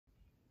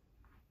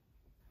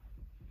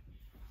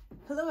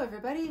Hello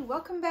everybody,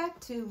 welcome back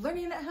to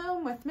Learning at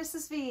Home with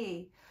Mrs.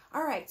 V.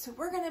 Alright, so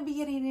we're going to be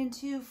getting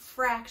into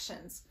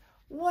fractions.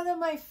 One of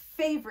my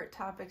favorite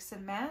topics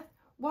in math.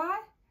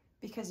 Why?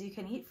 Because you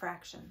can eat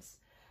fractions.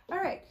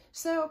 Alright,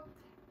 so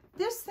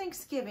this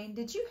Thanksgiving,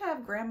 did you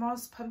have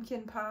Grandma's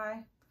pumpkin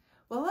pie?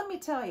 Well, let me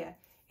tell you,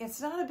 it's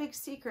not a big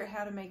secret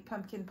how to make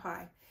pumpkin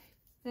pie.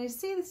 Now you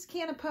see this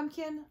can of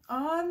pumpkin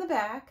on the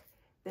back?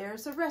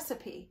 There's a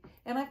recipe,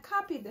 and I've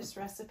copied this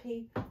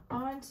recipe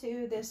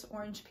onto this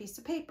orange piece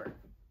of paper.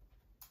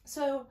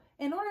 So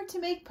in order to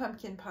make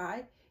pumpkin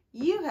pie,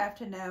 you have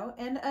to know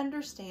and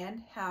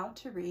understand how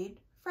to read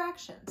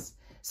fractions.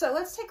 So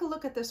let's take a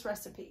look at this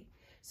recipe.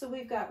 So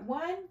we've got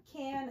 1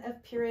 can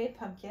of pureed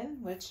pumpkin,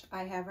 which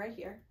I have right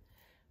here,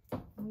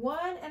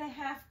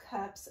 1.5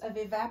 cups of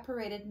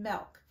evaporated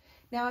milk.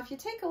 Now if you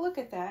take a look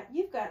at that,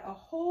 you've got a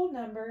whole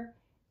number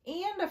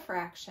and a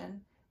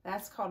fraction.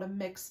 That's called a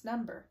mixed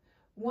number.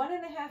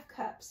 1.5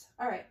 cups.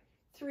 All right,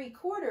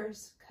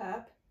 3/4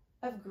 cup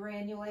of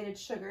granulated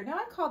sugar. Now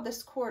I called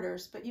this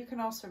quarters, but you can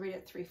also read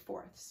it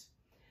 3/4.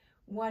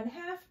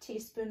 1/2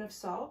 teaspoon of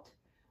salt,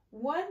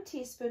 1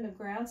 teaspoon of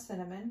ground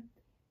cinnamon,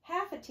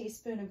 1/2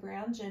 teaspoon of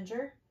ground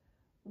ginger,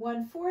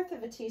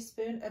 1/4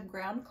 teaspoon of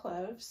ground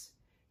cloves,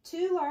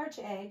 2 large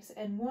eggs,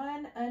 and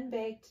 1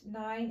 unbaked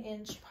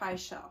 9-inch pie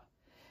shell.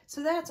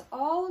 So that's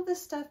all of the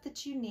stuff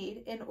that you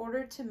need in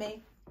order to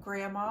make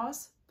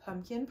Grandma's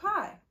pumpkin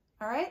pie.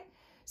 All right?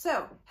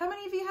 So, how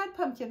many of you had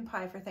pumpkin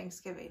pie for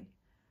Thanksgiving?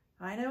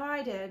 I know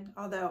I did,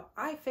 although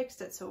I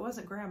fixed it so it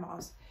wasn't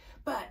Grandma's.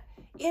 But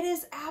it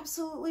is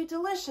absolutely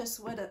delicious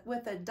with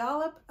a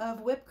dollop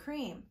of whipped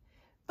cream.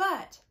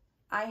 But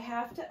I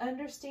have to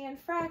understand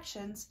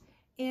fractions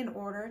in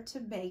order to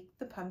make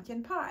the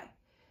pumpkin pie.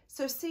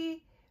 So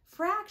see,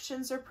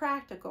 fractions are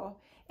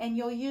practical and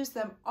you'll use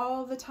them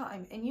all the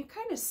time and you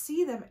kind of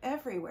see them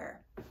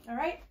everywhere. All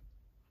right?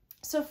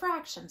 So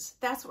fractions,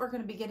 that's what we're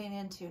going to be getting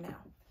into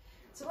now.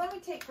 So let me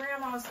take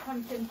Grandma's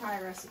pumpkin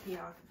pie recipe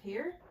off of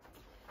here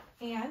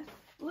and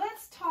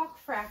let's talk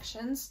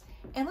fractions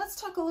and let's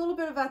talk a little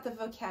bit about the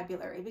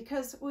vocabulary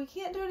because we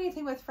can't do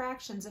anything with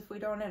fractions if we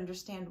don't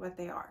understand what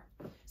they are.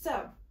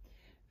 So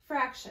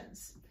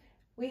fractions,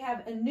 we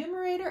have a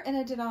numerator and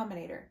a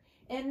denominator,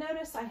 and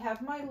notice I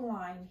have my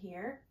line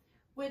here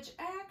which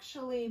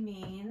actually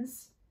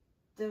means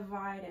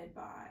divided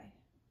by.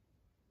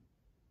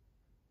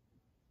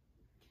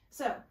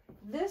 So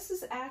this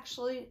is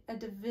actually a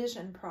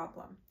division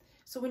problem.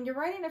 So when you're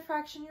writing a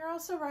fraction, you're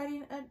also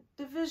writing a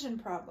division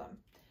problem.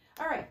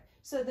 All right,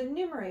 so the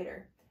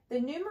numerator.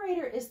 The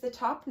numerator is the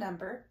top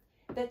number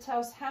that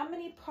tells how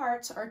many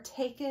parts are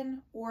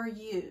taken or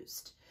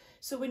used.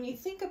 So when you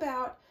think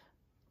about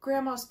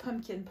Grandma's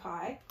pumpkin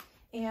pie,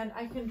 and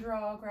I can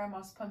draw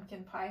Grandma's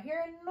pumpkin pie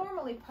here, and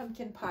normally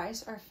pumpkin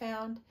pies are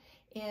found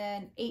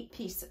in 8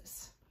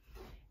 pieces.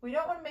 We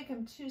don't want to make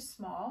them too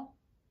small,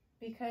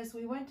 because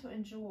we want to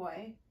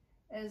enjoy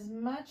as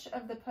much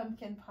of the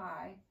pumpkin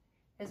pie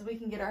as we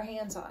can get our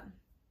hands on.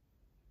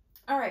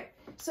 All right,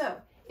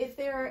 so if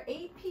there are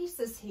 8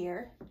 pieces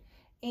here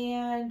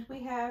and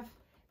we have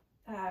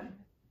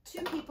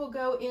 2 people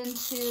go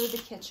into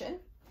the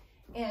kitchen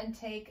and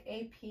take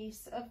a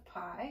piece of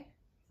pie.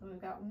 So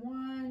we've got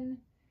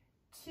 1,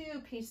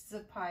 2 pieces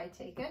of pie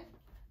taken.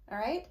 All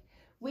right,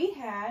 we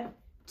had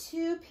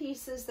 2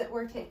 pieces that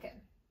were taken.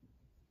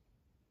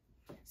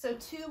 So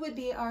 2 would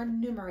be our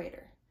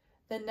numerator,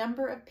 the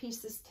number of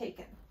pieces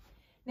taken.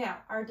 Now,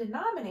 our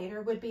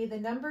denominator would be the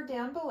number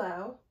down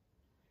below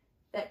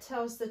that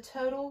tells the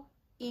total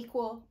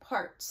equal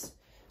parts.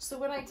 So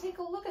when I take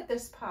a look at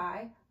this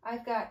pie,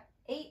 I've got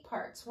 8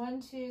 parts.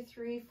 1, 2,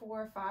 3,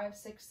 4, 5,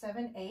 6,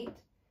 7, 8.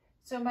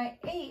 So my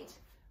 8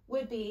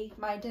 would be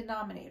my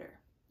denominator.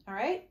 All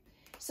right?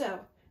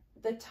 So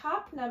the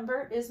top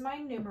number is my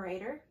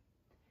numerator,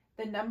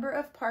 the number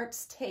of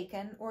parts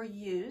taken or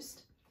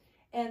used.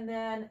 And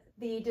then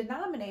the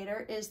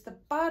denominator is the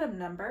bottom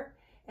number,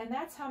 and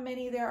that's how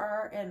many there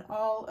are in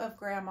all of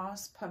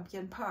Grandma's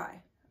pumpkin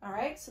pie. All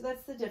right, so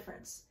that's the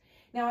difference.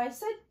 Now I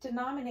said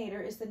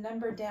denominator is the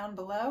number down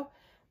below.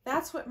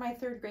 That's what my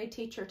 3rd grade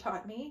teacher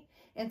taught me.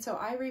 And so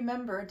I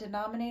remember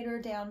denominator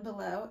down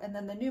below, and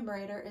then the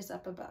numerator is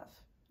up above.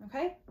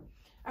 Okay?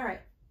 All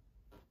right.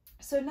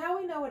 So now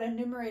we know what a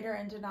numerator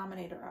and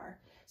denominator are.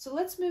 So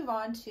let's move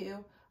on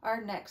to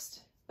our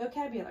next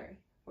vocabulary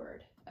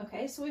word.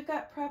 Okay, so we've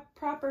got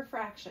proper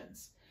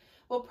fractions.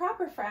 Well,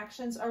 proper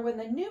fractions are when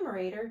the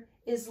numerator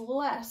is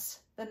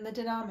less than the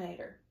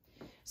denominator.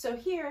 So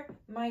here,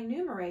 my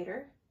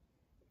numerator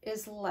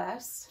is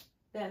less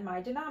than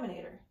my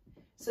denominator.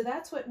 So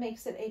that's what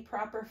makes it a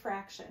proper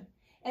fraction.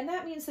 And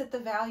that means that the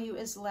value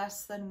is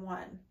less than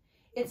 1.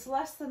 It's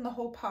less than the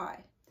whole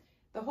pie.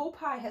 The whole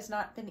pie has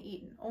not been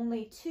eaten.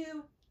 Only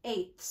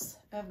 2/8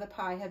 of the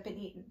pie have been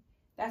eaten.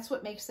 That's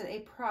what makes it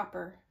a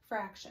proper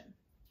fraction.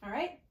 All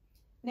right?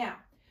 Now,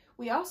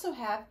 we also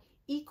have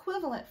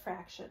equivalent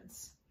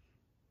fractions.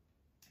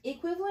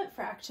 Equivalent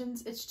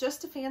fractions, it's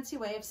just a fancy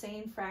way of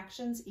saying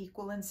fractions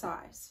equal in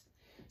size.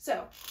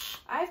 So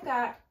I've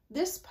got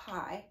this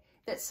pie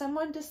that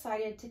someone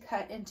decided to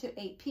cut into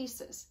 8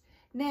 pieces.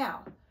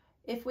 Now,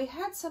 if we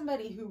had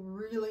somebody who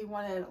really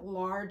wanted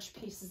large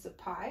pieces of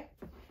pie,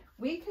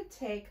 we could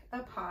take a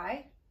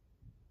pie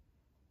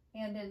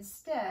and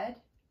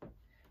instead,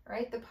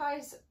 right, the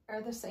pies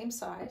are the same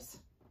size,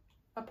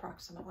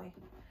 approximately.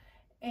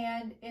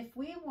 And if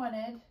we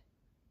wanted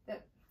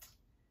that,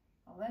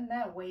 well, then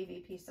that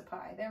wavy piece of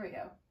pie, there we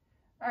go.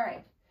 All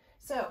right,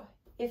 so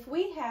if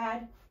we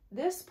had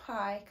this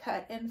pie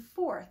cut in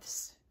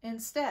 4ths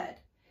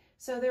instead,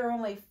 so there are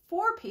only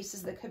 4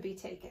 pieces that could be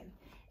taken.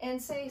 And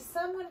say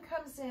someone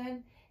comes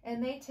in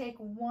and they take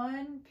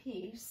 1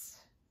 piece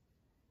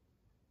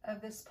of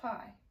this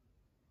pie.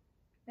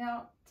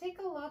 Now, take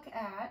a look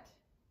at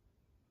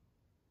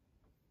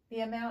the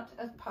amount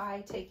of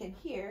pie taken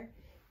here.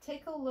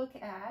 Take a look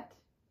at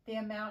the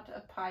amount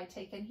of pie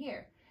taken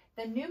here.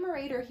 The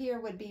numerator here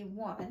would be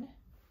 1.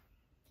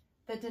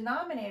 The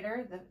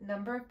denominator, the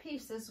number of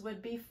pieces,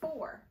 would be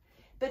 4.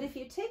 But if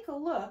you take a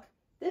look,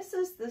 this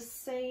is the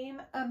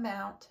same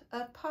amount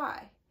of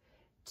pie.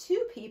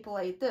 2 people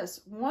ate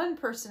this. 1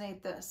 person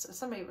ate this.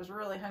 Somebody was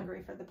really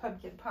hungry for the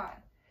pumpkin pie.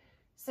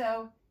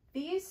 So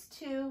these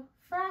 2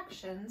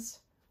 fractions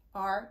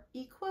are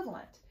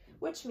equivalent,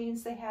 which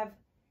means they have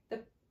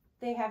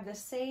the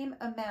same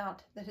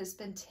amount that has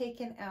been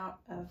taken out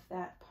of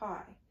that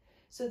pie.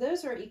 So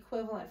those are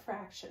equivalent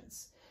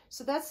fractions.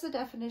 So that's the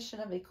definition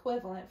of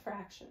equivalent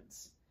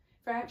fractions.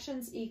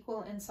 Fractions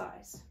equal in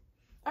size.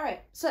 All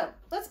right, so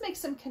let's make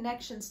some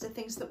connections to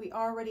things that we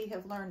already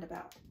have learned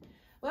about.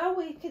 Well,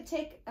 we could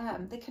take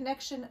the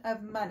connection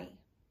of money.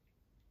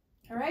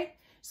 All right,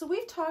 so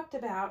we've talked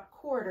about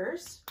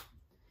quarters,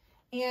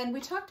 and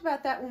we talked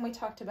about that when we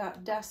talked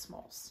about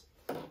decimals.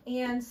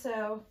 And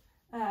so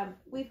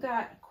we've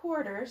got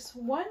quarters.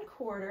 1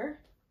 quarter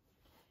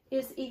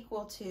is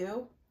equal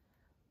to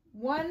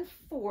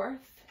 1/4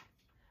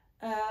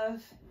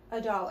 of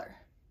 $1.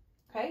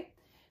 Okay,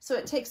 so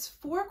it takes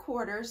 4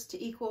 quarters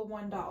to equal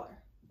 $1.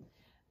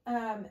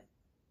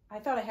 I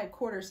thought I had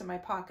quarters in my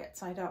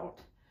pockets. I don't.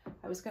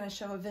 I was going to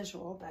show a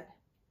visual, but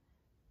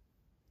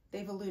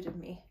they've eluded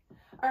me.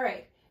 All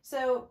right,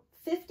 so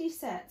 50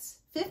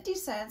 cents. 50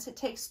 cents, it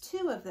takes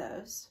 2 of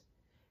those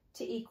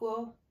to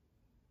equal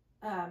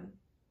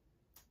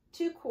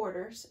 2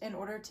 quarters in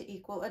order to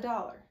equal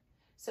 $1.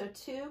 So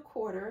 2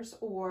 quarters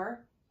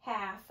or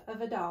half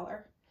of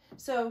 $1.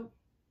 So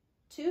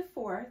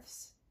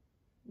 2/4,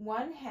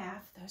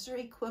 1/2, those are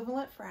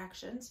equivalent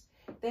fractions.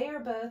 They are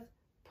both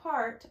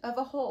part of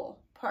a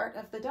whole, part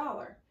of the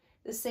dollar,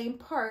 the same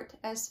part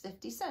as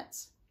 50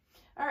 cents.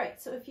 All right,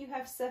 so if you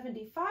have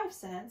 75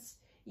 cents,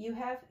 you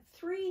have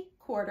 3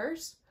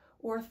 quarters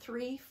or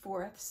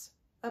 3/4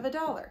 of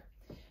 $1.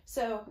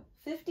 So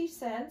 50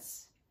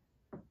 cents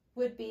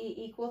would be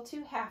equal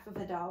to half of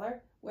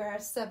 $1,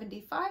 whereas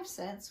 75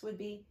 cents would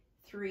be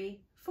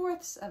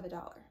 3/4 of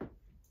 $1.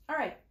 All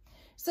right,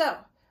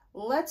 so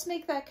let's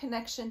make that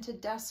connection to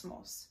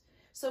decimals.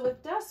 So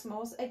with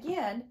decimals,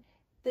 again,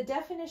 the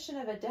definition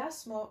of a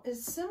decimal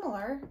is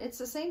similar. It's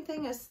the same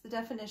thing as the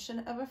definition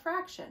of a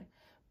fraction.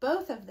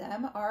 Both of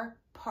them are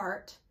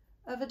part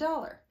of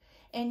 $1.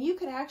 And you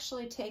could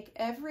actually take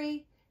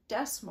every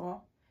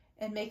decimal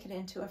and make it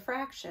into a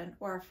fraction,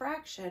 or a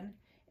fraction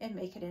and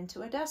make it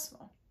into a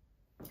decimal.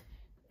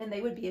 And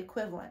they would be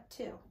equivalent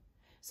too.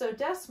 So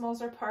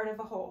decimals are part of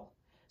a whole.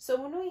 So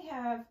when we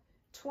have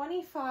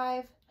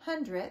 25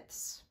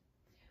 hundredths,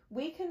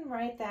 we can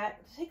write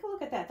that, take a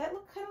look at that. That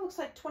kind of looks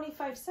like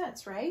 25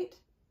 cents, right?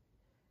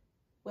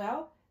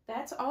 Well,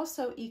 that's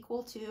also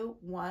equal to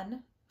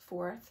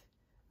 1/4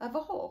 of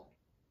a whole.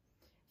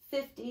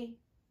 50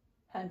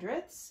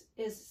 hundredths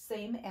is the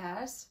same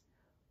as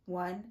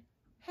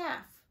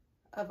 1/2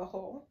 of a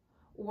whole,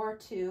 or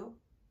 2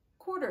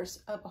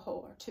 quarters of a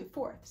whole, or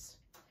 2/4.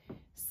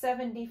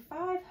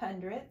 75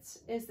 hundredths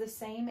is the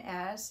same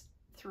as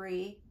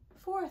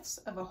 3/4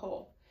 of a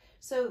whole.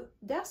 So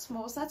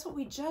decimals, that's what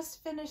we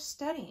just finished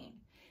studying.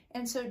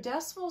 And so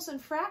decimals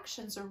and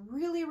fractions are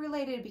really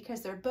related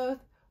because they're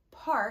both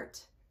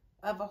part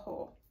of a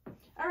whole.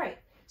 All right,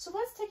 so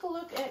let's take a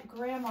look at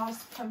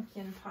Grandma's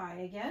pumpkin pie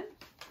again.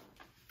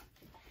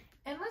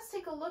 And let's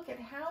take a look at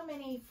how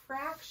many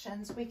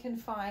fractions we can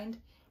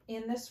find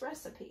in this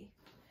recipe.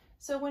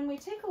 So when we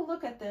take a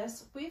look at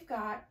this, we've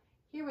got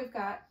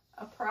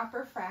a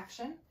proper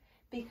fraction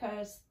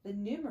because the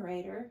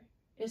numerator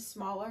is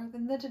smaller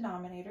than the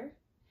denominator.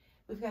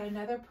 We've got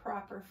another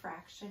proper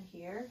fraction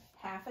here,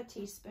 1/2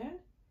 teaspoon,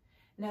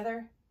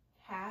 another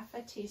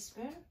 1/2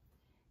 teaspoon,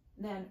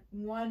 then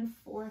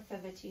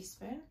 1/4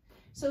 teaspoon.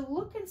 So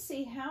look and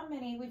see how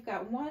many, we've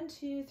got 1,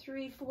 2,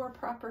 3, 4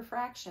 proper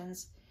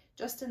fractions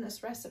just in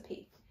this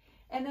recipe.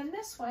 And then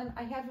this one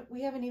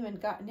we haven't even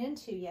gotten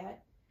into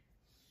yet.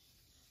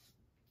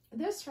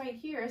 This right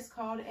here is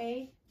called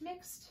a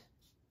mixed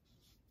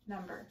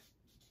number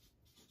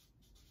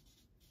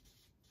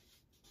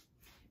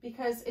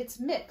because it's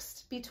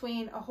mixed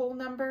between a whole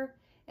number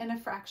and a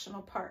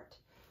fractional part.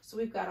 So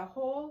we've got a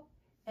whole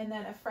and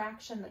then a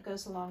fraction that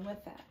goes along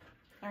with that.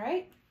 All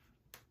right?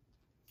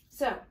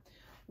 So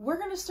we're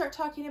going to start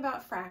talking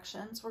about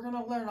fractions. We're going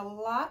to learn a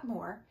lot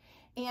more,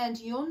 and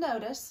you'll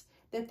notice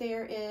that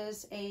there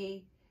is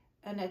an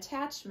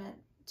attachment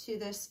to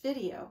this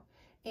video,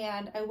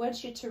 and I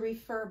want you to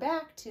refer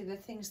back to the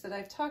things that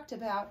I've talked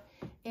about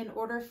in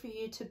order for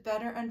you to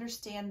better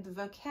understand the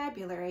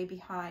vocabulary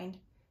behind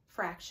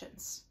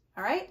fractions.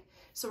 All right,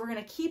 so we're going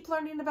to keep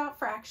learning about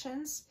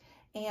fractions,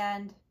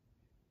 and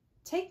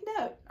take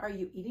note, are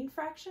you eating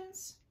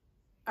fractions?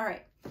 All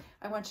right,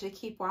 I want you to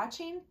keep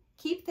watching,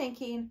 keep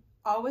thinking,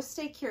 always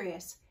stay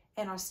curious,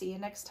 and I'll see you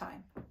next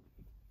time.